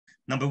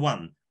Number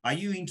one, are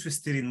you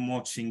interested in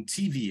watching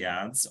TV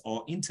ads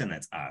or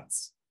internet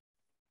ads?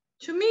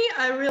 To me,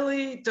 I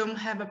really don't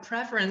have a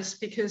preference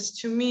because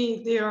to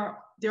me,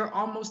 they're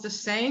almost the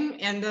same.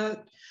 And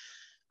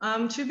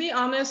to be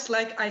honest,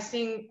 like I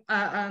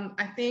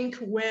think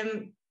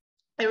when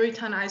every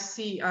time I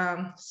see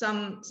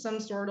some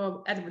sort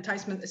of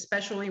advertisement,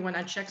 especially when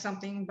I check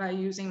something by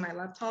using my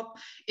laptop,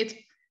 it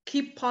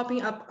keep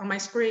popping up on my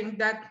screen.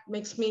 That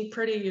makes me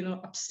pretty,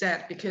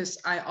 upset because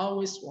I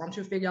always want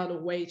to figure out a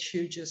way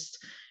to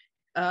just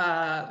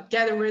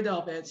get rid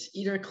of it.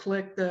 Either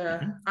click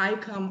the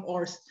icon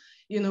or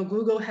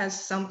Google has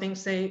something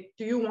say,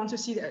 do you want to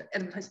see the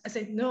advertisement? I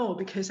say no,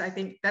 because I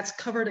think that's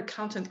covered the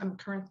content I'm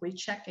currently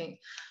checking.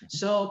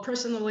 So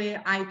personally,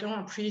 I don't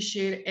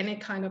appreciate any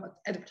kind of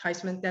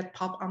advertisement that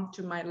pop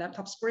onto my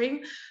laptop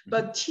screen.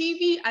 But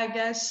TV, I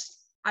guess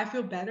I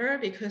feel better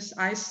because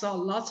I saw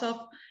lots of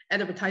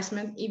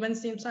advertisement even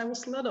since I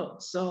was little.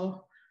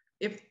 So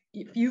if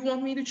you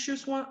want me to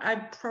choose one, I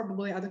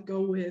probably have to go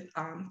with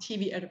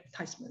TV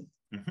advertisement.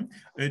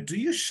 Do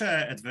you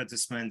share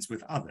advertisements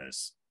with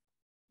others?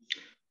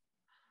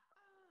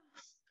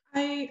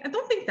 I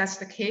don't think that's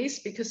the case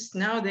because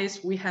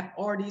nowadays we have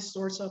all these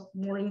sorts of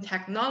modern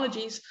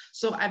technologies.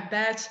 So I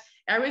bet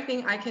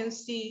everything I can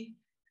see,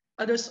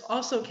 others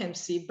also can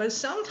see. But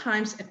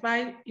sometimes if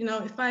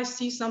I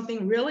see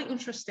something really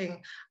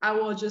interesting, I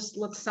will just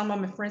let some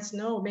of my friends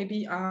know.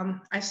 Maybe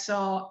I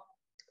saw,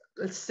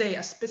 let's say,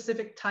 a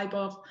specific type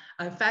of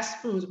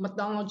fast food.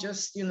 McDonald's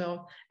just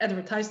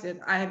advertised it.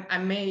 I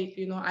may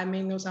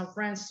know some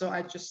friends, so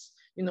I just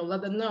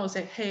let them know,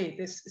 say, hey,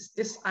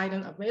 this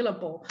item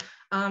available.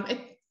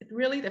 It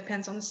really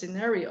depends on the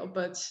scenario,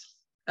 but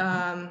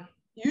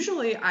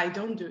usually I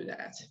don't do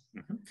that.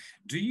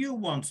 Do you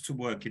want to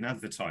work in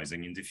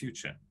advertising in the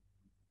future?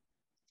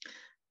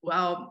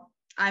 Well,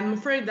 I'm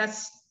afraid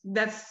that's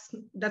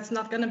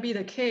not going to be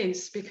the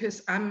case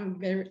because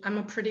I'm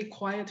a pretty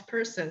quiet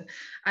person.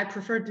 I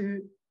prefer to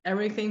do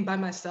everything by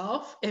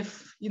myself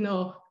if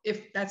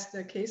that's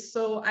the case.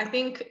 So I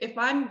think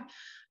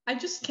I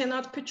just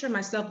cannot picture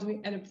myself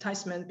doing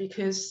advertisement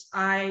because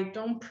I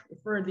don't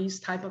prefer these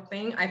type of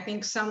thing. I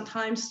think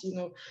sometimes,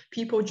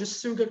 people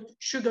just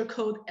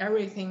sugarcoat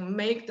everything,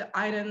 make the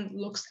item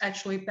looks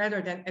actually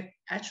better than it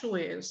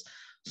actually is.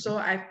 So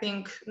I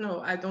think,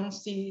 no, I don't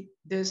see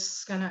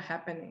this kind of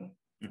happening.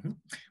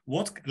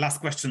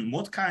 Last question,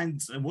 what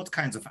kinds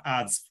of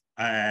ads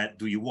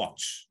do you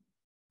watch?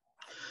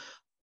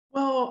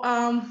 Well,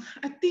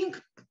 I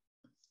think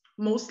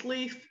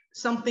mostly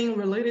something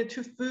related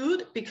to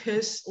food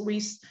because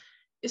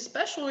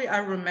especially I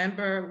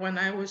remember when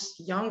I was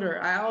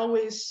younger, I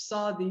always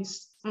saw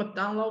these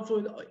McDonald's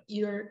food,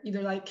 either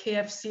like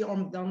KFC or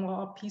McDonald's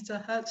or Pizza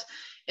Hut,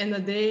 and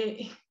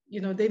they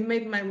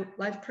made my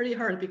life pretty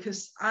hard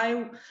because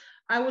I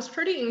was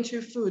pretty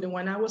into food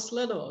when I was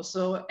little.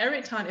 So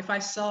every time if I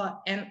saw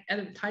an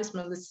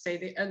advertisement, let's say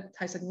they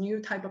advertise a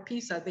new type of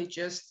pizza they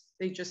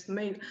just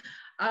made,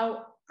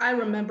 I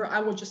remember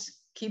I would just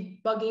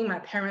keep bugging my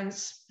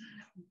parents,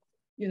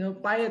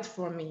 buy it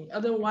for me.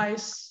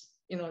 Otherwise,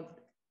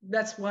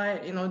 that's why,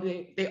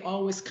 they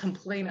always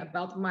complain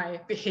about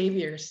my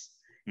behaviors.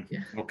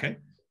 Yeah. Okay,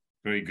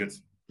 very good.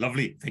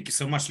 Lovely. Thank you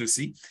so much,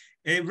 Lucy.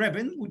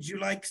 Reben, would you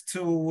like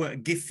to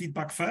give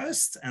feedback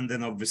first? And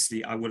then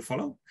obviously I will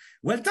follow.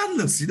 Well done,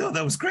 Lucy. No,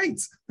 that was great.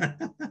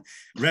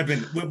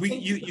 Reben, well,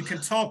 you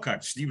can talk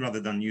actually rather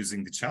than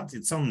using the chat.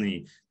 It's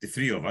only the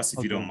three of us,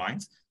 if you don't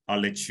mind.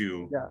 I'll let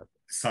you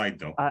decide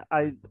though.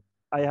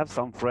 I have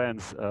some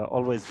friends,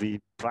 always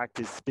we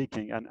practice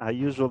speaking, and I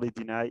usually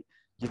deny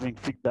giving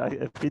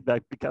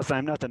feedback because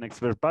I'm not an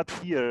expert. But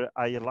here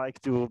I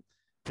like to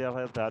tell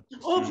her that.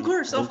 Oh, of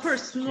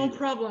course, no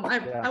problem.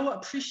 I will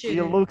appreciate it.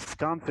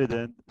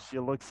 She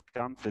looks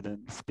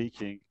confident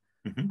speaking,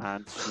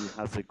 and she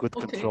has a good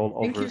control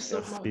over her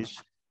speech.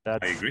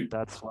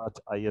 That's what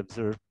I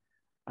observe.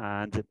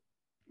 And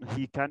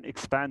he can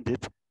expand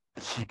it.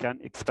 She can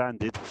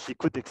expand it. She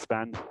could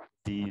expand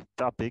the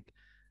topic.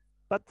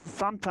 But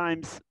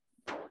sometimes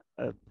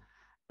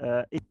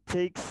it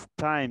takes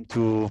time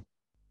to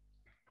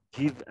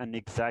give an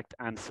exact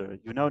answer.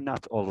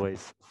 Not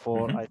always.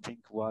 For I think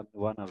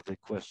one of the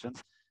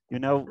questions,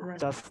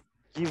 just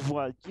give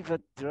a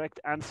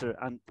direct answer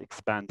and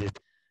expand it.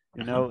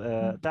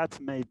 That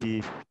may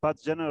be, but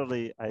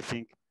generally I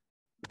think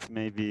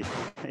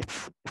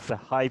it's a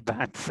high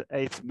band.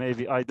 It's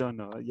maybe, I don't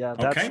know. Yeah,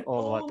 that's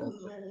all.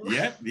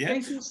 Yeah.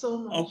 Thank you so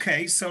much.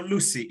 Okay, so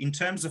Lucy, in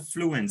terms of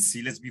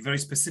fluency, let's be very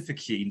specific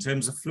here. In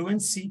terms of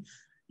fluency,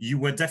 you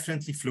were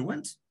definitely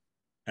fluent.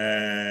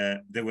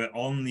 There were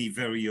only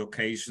very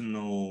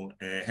occasional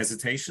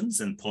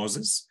hesitations and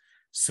pauses.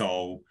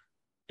 So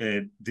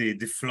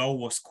the flow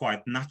was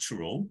quite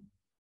natural.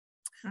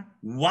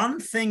 One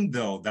thing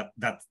though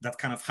that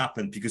kind of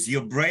happened because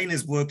your brain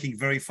is working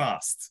very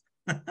fast.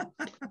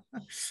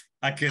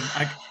 I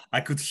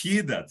could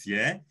hear that,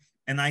 yeah.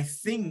 And I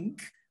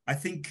think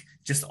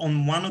just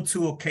on one or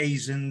two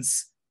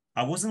occasions,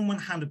 I wasn't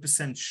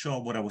 100%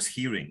 sure what I was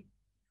hearing,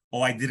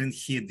 or I didn't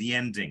hear the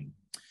ending.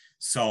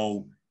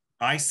 So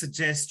I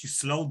suggest you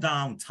slow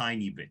down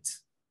tiny bit,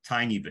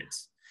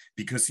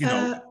 because, you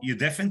know, you're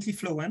definitely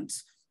fluent.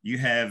 You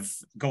have,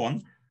 go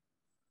on.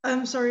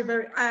 I'm sorry,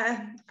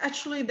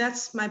 actually,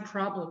 that's my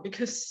problem,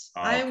 because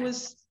I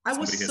was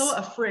so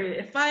afraid.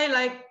 If I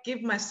like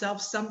give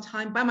myself some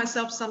time,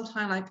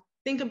 like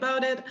think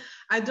about it,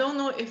 I don't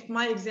know if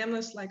my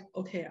examiner's like,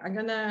 okay, I'm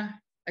gonna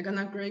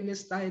grade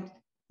this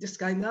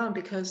guy down,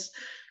 because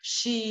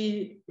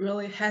she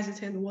really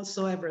hesitant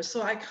whatsoever.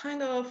 So I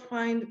kind of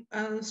find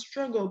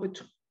struggle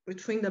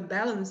between the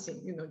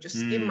balancing, you know, just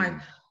give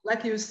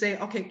like you say,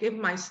 okay, give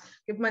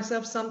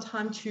myself some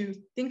time to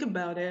think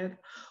about it,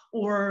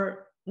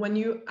 or when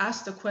you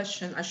ask the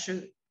question, I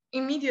should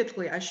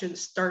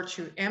start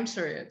to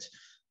answer it.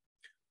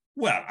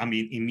 Well, I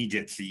mean,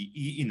 immediately,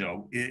 you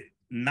know,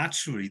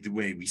 naturally the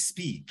way we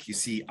speak, you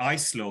see, I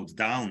slowed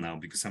down now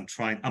because I'm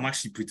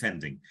actually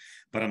pretending,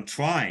 but I'm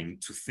trying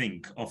to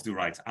think of the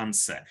right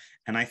answer.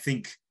 And I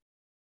think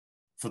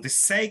for the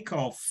sake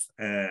of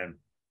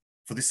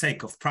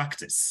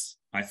practice,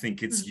 I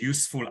think it's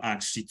useful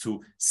actually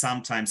to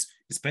sometimes,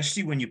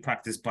 especially when you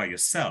practice by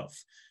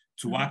yourself,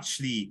 to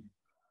actually,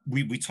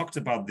 we talked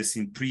about this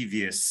in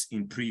previous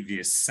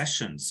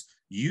sessions,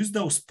 use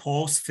those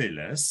pause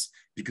fillers,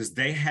 because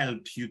they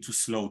help you to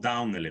slow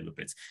down a little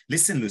bit.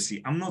 Listen,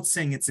 Lucy, I'm not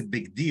saying it's a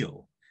big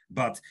deal,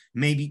 but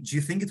maybe, do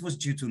you think it was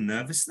due to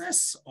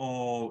nervousness,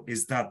 or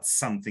is that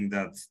something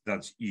that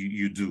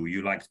you do?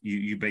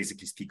 You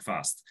basically speak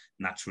fast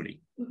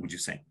naturally, would you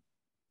say?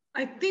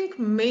 I think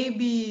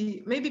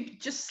maybe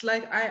just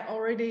like I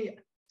already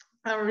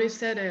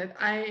said it.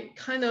 I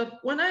kind of,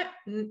 when I,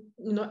 you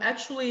know,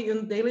 actually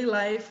in daily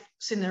life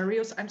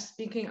scenarios, I'm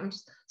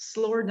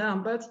slower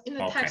down, but in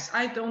the text,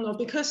 I don't know,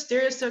 because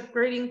there is a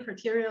grading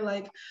criteria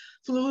like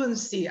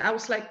fluency. I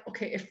was like,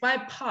 okay, if I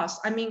pause,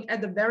 I mean, at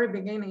the very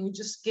beginning, you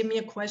just give me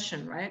a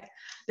question, right?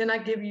 Then I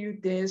give you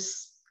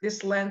this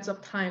length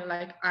of time.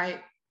 Like I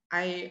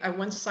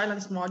went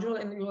silence module,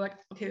 and you're like,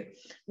 okay,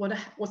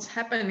 what's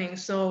happening?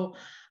 So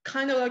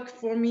kind of like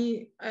for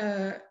me,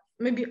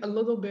 maybe a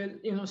little bit,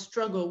 you know,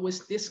 struggle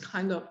with this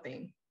kind of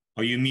thing.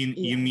 Oh, you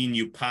mean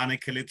you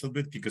panic a little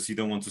bit because you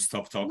don't want to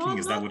stop talking?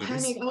 Is that what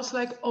panic. it is? I was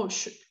like, oh,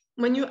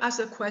 when you ask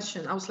a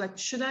question, I was like,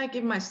 should I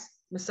give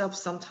myself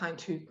some time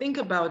to think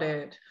about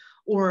it,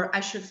 or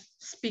I should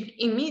speak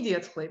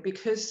immediately?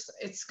 Because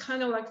it's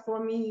kind of like,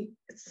 for me,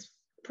 it's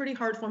pretty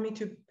hard for me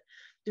to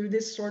do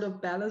this sort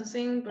of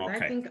balancing. But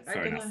I think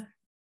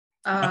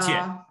I'm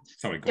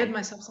gonna get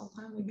myself some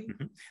time, maybe.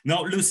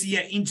 No, Lucy,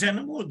 yeah, in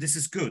general, this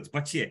is good,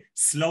 but yeah,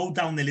 slow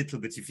down a little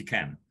bit if you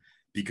can,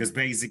 because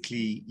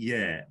basically,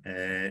 yeah,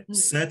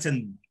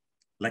 certain,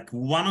 like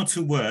 1 or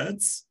 2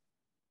 words,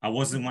 I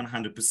wasn't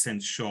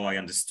 100% sure I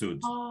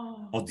understood,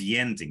 or the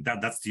ending.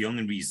 That's the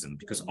only reason,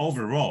 because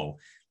overall,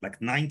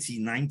 like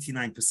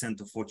 99%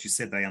 of what you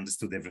said, I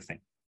understood everything.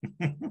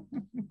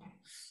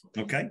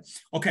 Okay,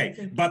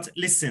 but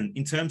listen,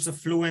 in terms of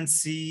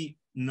fluency,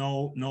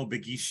 no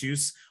big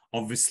issues.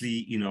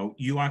 Obviously, you know,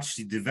 you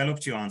actually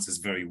developed your answers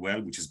very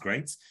well, which is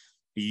great.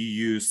 You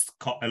used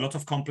a lot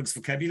of complex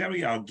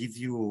vocabulary. I'll give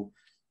you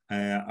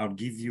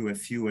a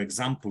few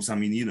examples. I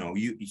mean, you know,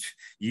 you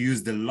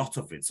used a lot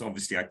of it. So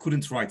obviously I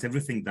couldn't write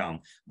everything down,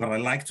 but I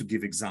like to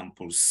give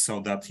examples so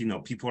that, you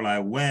know, people are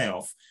aware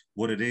of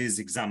what it is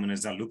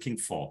examiners are looking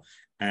for.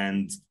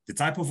 And the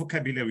type of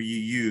vocabulary you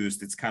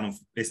used, it's kind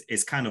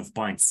of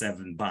band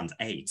 7, band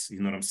 8, you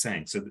know what I'm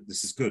saying? So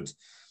this is good.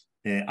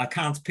 I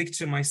can't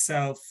picture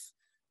myself.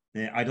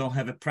 I don't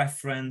have a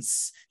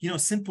preference. You know,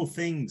 simple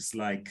things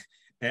like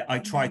I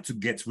try to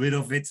get rid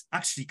of it.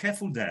 Actually,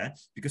 careful there,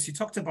 because you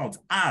talked about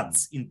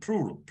ads in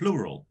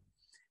plural.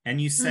 And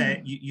you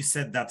said you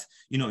said that,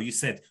 you know, you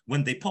said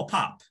when they pop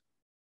up,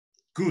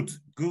 good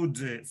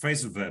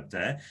phrasal verb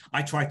there.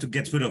 I try to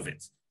get rid of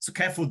it. So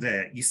careful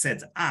there. You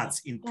said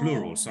ads in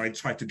plural, so I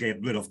try to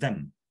get rid of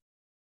them.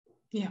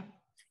 Yeah.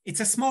 It's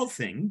a small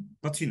thing,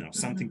 but, you know,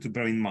 something to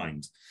bear in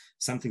mind.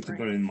 Something to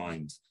bear in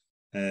mind.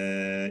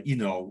 You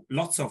know,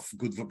 lots of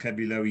good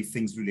vocabulary,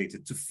 things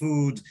related to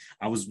food.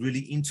 I was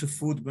really into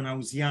food when I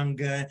was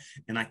younger,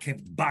 and I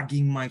kept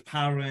bugging my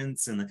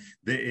parents, and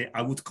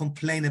I would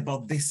complain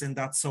about this and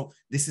that. So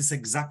this is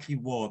exactly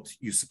what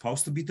you're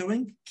supposed to be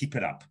doing. Keep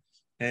it up.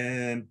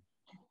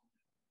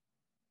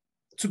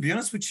 To be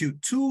honest with you,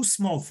 2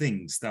 small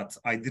things that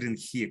I didn't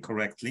hear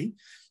correctly,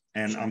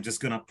 and I'm just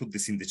gonna put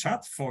this in the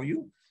chat for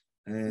you.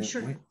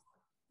 Sure.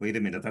 Wait a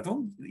minute, I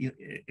don't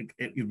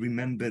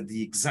remember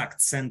the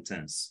exact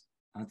sentence.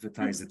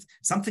 Advertise it.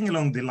 Something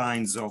along the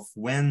lines of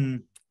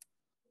when.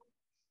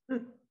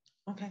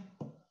 Okay.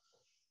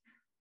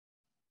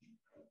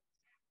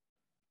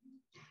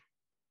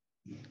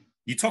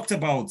 You talked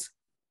about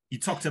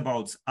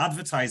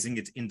advertising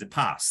it in the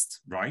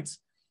past, right?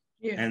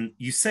 Yeah. And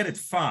you said it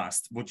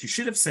fast. What you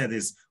should have said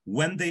is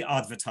when they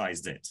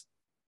advertised it.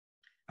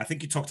 I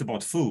think you talked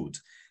about food,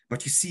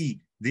 but you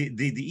see,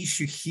 the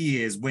issue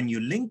here is when you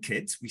link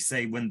it, we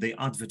say when they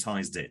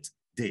advertised it,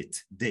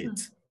 did.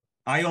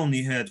 I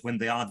only heard when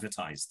they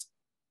advertised.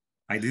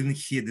 I didn't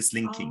hear this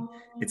linking.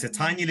 It's a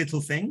tiny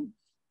little thing,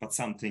 but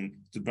something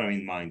to bear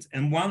in mind.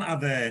 And one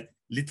other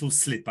little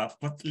slip up,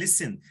 but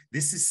listen,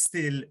 this is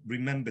still,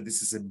 remember,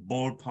 this is a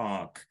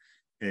ballpark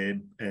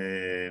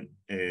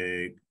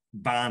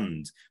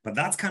band, but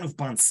that's kind of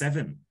band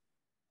 7,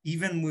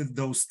 even with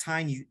those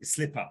tiny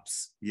slip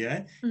ups.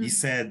 Yeah. He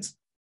said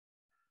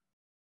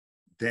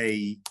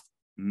they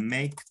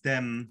make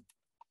them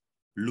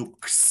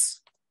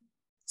looks.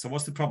 So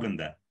what's the problem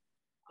there?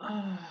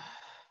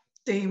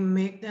 They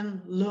make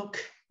them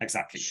look.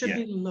 Exactly. Should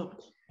be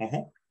look.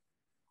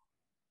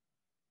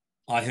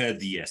 I heard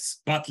the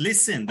yes, but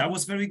listen, that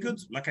was very good.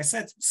 Like I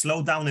said,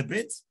 slow down a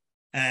bit.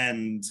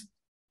 And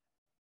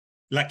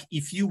like,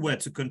 if you were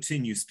to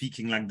continue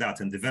speaking like that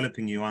and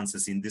developing your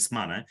answers in this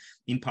manner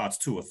in part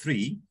 2 or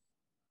 3,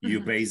 you're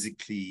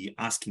basically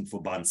asking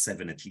for band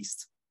 7 at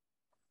least.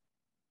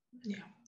 Yeah.